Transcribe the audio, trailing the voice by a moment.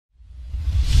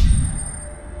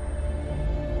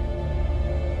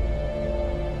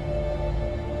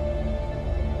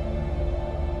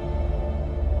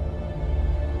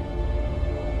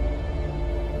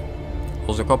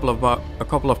a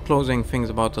couple of closing things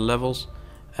about the levels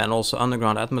and also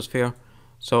underground atmosphere.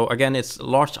 So again, it's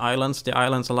large islands. The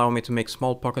islands allow me to make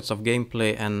small pockets of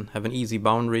gameplay and have an easy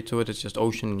boundary to it. It's just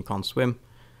ocean and you can't swim.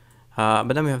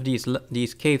 But then we have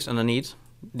these caves underneath.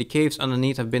 The caves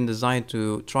underneath have been designed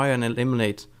to try and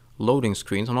eliminate loading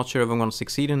screens. I'm not sure if I'm going to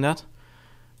succeed in that.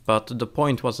 But the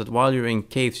point was that while you're in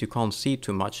caves you can't see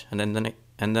too much, and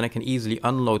then I can easily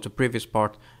unload the previous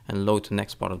part and load the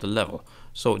next part of the level.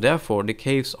 So therefore the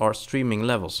caves are streaming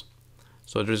levels.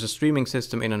 So there's a streaming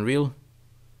system in Unreal.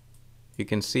 You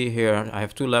can see here I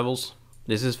have 2 levels.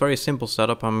 This is very simple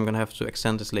setup. I'm gonna have to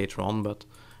extend this later on, but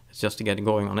it's just to get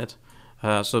going on it.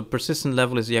 So persistent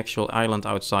level is the actual island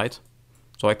outside.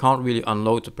 So I can't really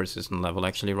unload the persistent level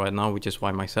actually right now, which is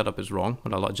why my setup is wrong,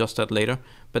 but I'll adjust that later.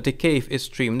 But the cave is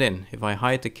streamed in. If I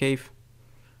hide the cave,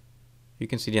 you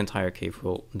can see the entire cave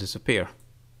will disappear.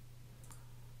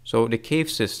 So the cave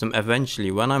system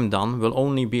eventually, when I'm done, will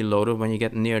only be loaded when you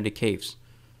get near the caves.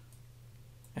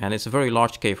 And it's a very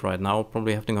large cave right now.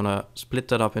 Probably gonna split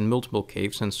that up in multiple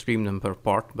caves and stream them per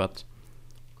part, but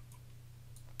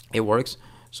it works.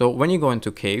 So when you go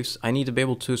into caves, I need to be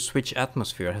able to switch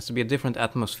atmosphere. It has to be a different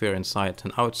atmosphere inside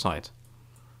than outside,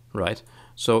 right?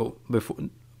 So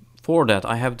before that,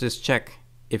 I have this check.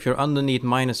 If you're underneath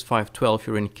 -512,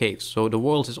 you're in caves. So the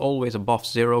world is always above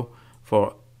 0.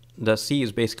 For the sea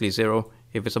is basically 0.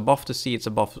 If it's above the sea, it's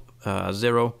above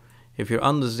 0. If you're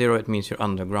under 0, it means you're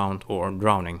underground or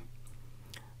drowning.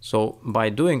 So by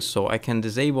doing so, I can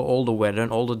disable all the weather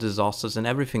and all the disasters and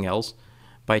everything else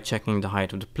by checking the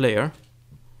height of the player.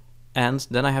 And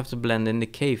then I have to blend in the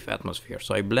cave atmosphere.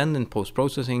 So I blend in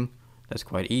post-processing. That's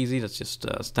quite easy. That's just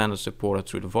standard supported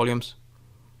through the volumes.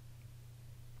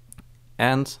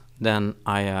 And then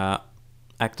I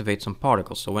activate some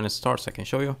particles. So when it starts, I can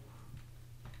show you.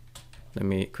 Let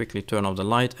me quickly turn off the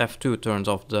light. F2 turns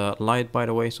off the light, by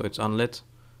the way, so it's unlit.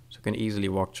 So you can easily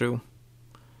walk through.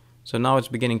 So now it's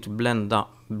beginning to blend.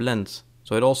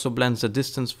 So it also blends the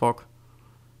distance fog.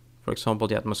 For example,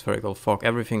 the atmospherical fog.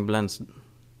 Everything blends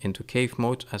into cave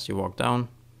mode as you walk down.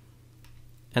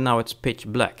 And now it's pitch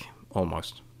black,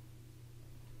 almost.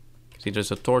 See,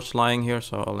 there's a torch lying here,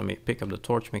 so let me pick up the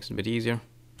torch, makes it a bit easier.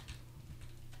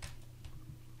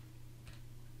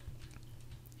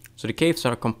 So the caves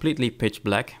are completely pitch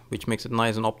black, which makes it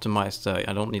nice and optimized.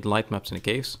 I don't need light maps in the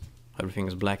caves. Everything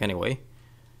is black anyway.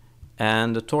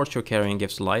 And the torch you're carrying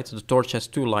gives light. The torch has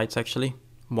 2 lights actually.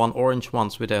 One orange one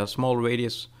with a small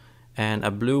radius and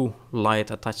a blue light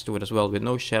attached to it as well with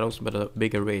no shadows but a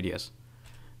bigger radius.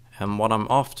 And what I'm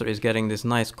after is getting this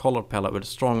nice color palette with a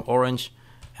strong orange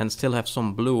and still have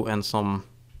some blue and some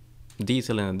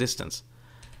detail in the distance.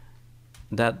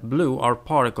 That blue are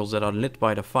particles that are lit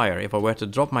by the fire. If I were to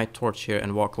drop my torch here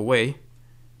and walk away,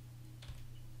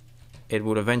 it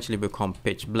would eventually become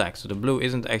pitch black. So the blue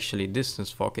isn't actually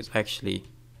distance fog, it's actually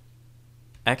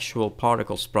actual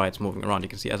particle sprites moving around. You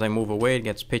can see as I move away it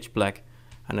gets pitch black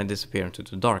and I disappear into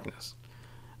the darkness.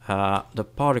 The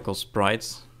particle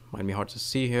sprites, might be hard to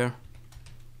see here,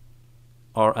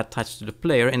 are attached to the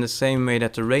player in the same way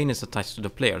that the rain is attached to the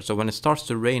player. So when it starts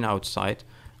to rain outside,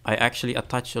 I actually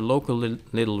attach a local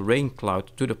little rain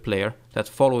cloud to the player that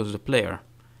follows the player.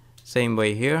 Same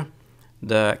way here,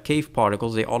 the cave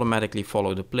particles, they automatically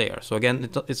follow the player. So again,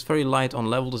 it's very light on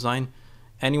level design.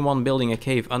 Anyone building a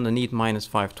cave underneath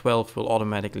 -512 will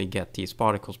automatically get these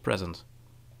particles present.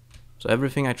 So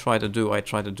everything I try to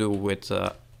do with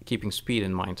keeping speed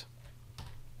in mind.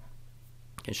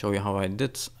 I can show you how I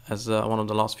did as one of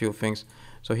the last few things.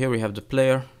 So here we have the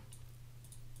player.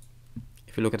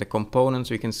 If you look at the components,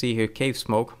 we can see here cave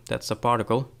smoke, that's a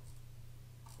particle.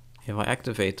 If I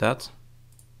activate that,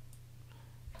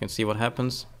 you can see what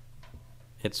happens.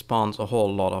 It spawns a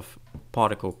whole lot of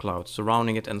particle clouds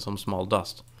surrounding it and some small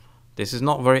dust. This is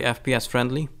not very FPS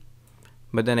friendly,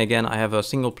 but then again I have a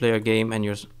single player game and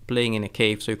you're playing in a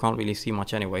cave, so you can't really see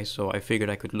much anyway, so I figured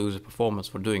I could lose a performance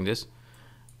for doing this.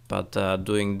 But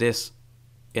doing this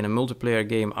in a multiplayer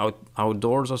game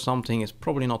outdoors or something is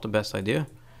probably not the best idea.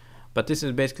 But this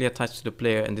is basically attached to the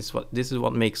player, and this is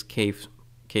what makes caves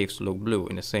look blue.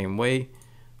 In the same way,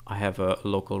 I have a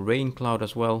local rain cloud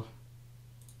as well.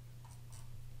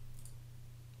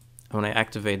 When I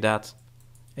activate that,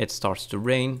 it starts to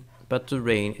rain, but the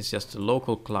rain is just a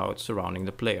local cloud surrounding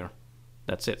the player.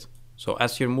 That's it. So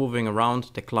as you're moving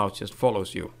around, the cloud just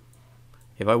follows you.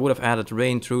 If I would have added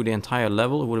rain through the entire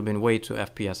level, it would have been way too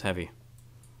FPS heavy.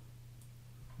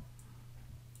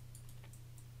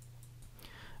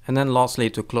 And then lastly,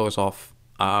 to close off,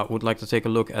 I would like to take a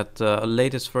look at the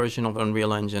latest version of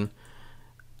Unreal Engine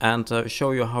and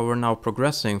show you how we're now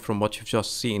progressing from what you've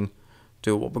just seen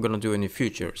to what we're going to do in the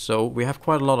future. So we have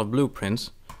quite a lot of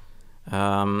blueprints.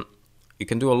 You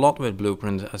can do a lot with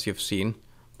blueprints, as you've seen,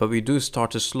 but we do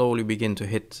start to slowly begin to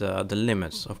hit the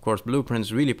limits. Of course, blueprint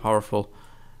is really powerful,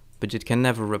 but it can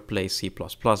never replace C++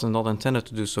 and not intended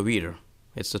to do so either.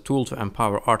 It's a tool to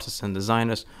empower artists and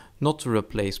designers, not to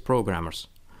replace programmers.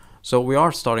 So we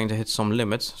are starting to hit some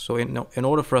limits. So in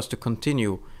order for us to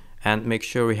continue and make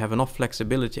sure we have enough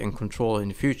flexibility and control in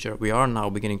the future, we are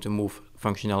now beginning to move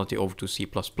functionality over to C++.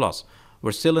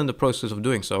 We're still in the process of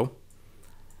doing so,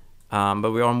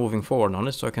 but we are moving forward on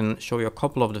it. So I can show you a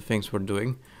couple of the things we're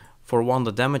doing. For one,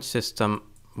 the damage system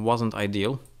wasn't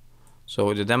ideal.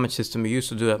 So the damage system, we used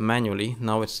to do that manually.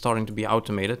 Now it's starting to be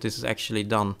automated. This is actually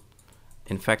done.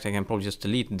 In fact, I can probably just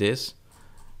delete this.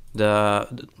 The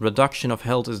reduction of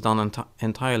health is done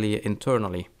entirely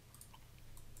internally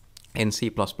in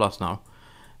C++ now.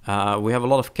 We have a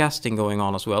lot of casting going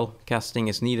on as well. Casting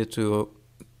is needed to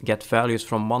get values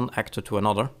from one actor to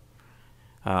another.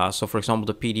 So for example,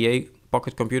 the PDA,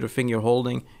 pocket computer thing you're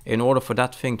holding, in order for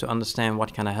that thing to understand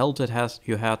what kind of health it has,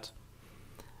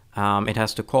 it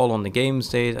has to call on the game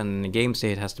state, and the game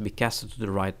state has to be casted to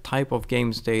the right type of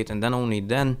game state, and then only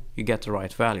then you get the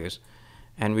right values.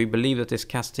 And we believe that this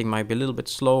casting might be a little bit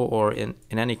slow, or in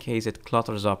any case it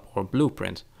clutters up our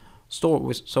blueprint. So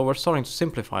we're starting to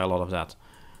simplify a lot of that.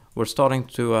 We're starting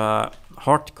to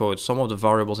hard code some of the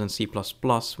variables in C++,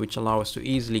 which allow us to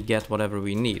easily get whatever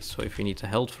we need. So if we need the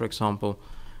health, for example,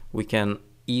 we can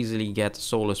easily get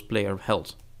Solus player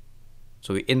health.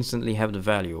 So we instantly have the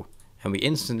value, and we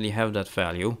instantly have that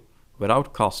value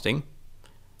without costing,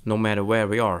 no matter where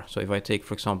we are. So if I take,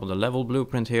 for example, the level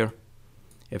blueprint here,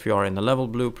 if you are in the level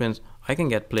blueprint, I can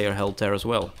get player health there as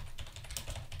well.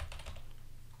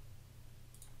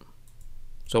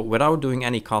 So without doing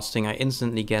any costing, I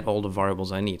instantly get all the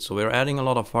variables I need. So we're adding a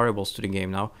lot of variables to the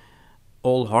game now,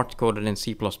 all hard-coded in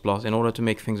C++ in order to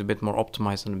make things a bit more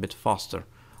optimized and a bit faster.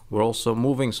 We're also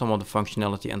moving some of the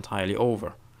functionality entirely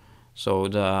over. So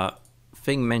the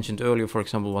thing mentioned earlier, for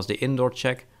example, was the indoor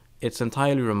check. It's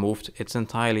entirely removed. It's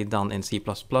entirely done in C++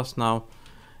 now,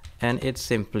 and it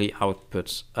simply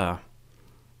outputs a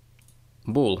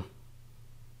bool,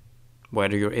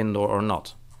 whether you're indoor or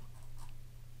not.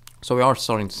 So we are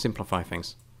starting to simplify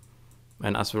things.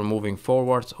 And as we're moving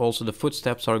forward, also the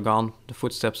footsteps are gone. The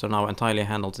footsteps are now entirely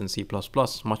handled in C++,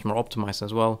 much more optimized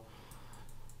as well.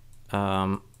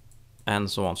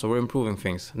 And so on. So we're improving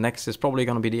things. Next is probably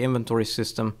going to be the inventory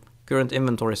system. Current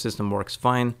inventory system works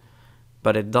fine,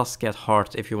 but it does get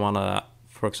hard if you want to,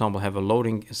 for example, have a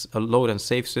load and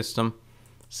save system.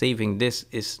 Saving this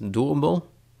is doable.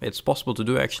 It's possible to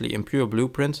do actually in pure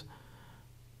blueprint,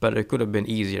 but it could have been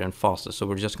easier and faster. So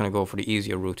we're just going to go for the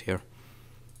easier route here.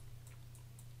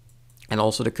 And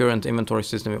also the current inventory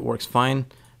system, it works fine,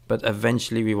 but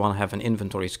eventually we want to have an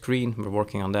inventory screen. We're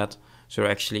working on that. So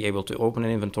you're actually able to open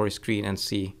an inventory screen and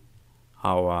see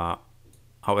how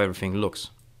everything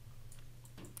looks.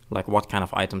 Like what kind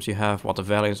of items you have, what the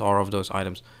values are of those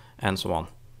items, and so on.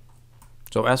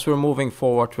 So as we're moving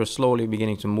forward, we're slowly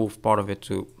beginning to move part of it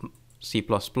to C++.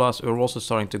 We're also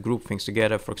starting to group things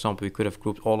together. For example, we could have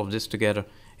grouped all of this together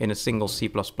in a single C++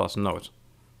 node.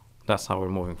 That's how we're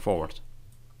moving forward.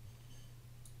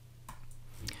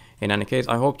 In any case,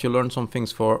 I hope you learned some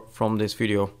things from this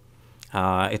video.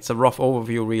 It's a rough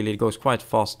overview, really. It goes quite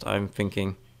fast, I'm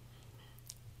thinking.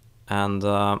 And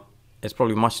it's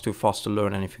probably much too fast to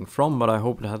learn anything from, but I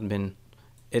hope it has been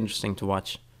interesting to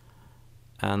watch.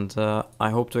 And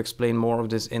I hope to explain more of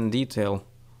this in detail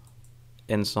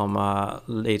in some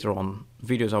later on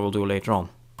videos I will do later on.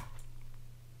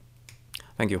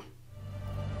 Thank you.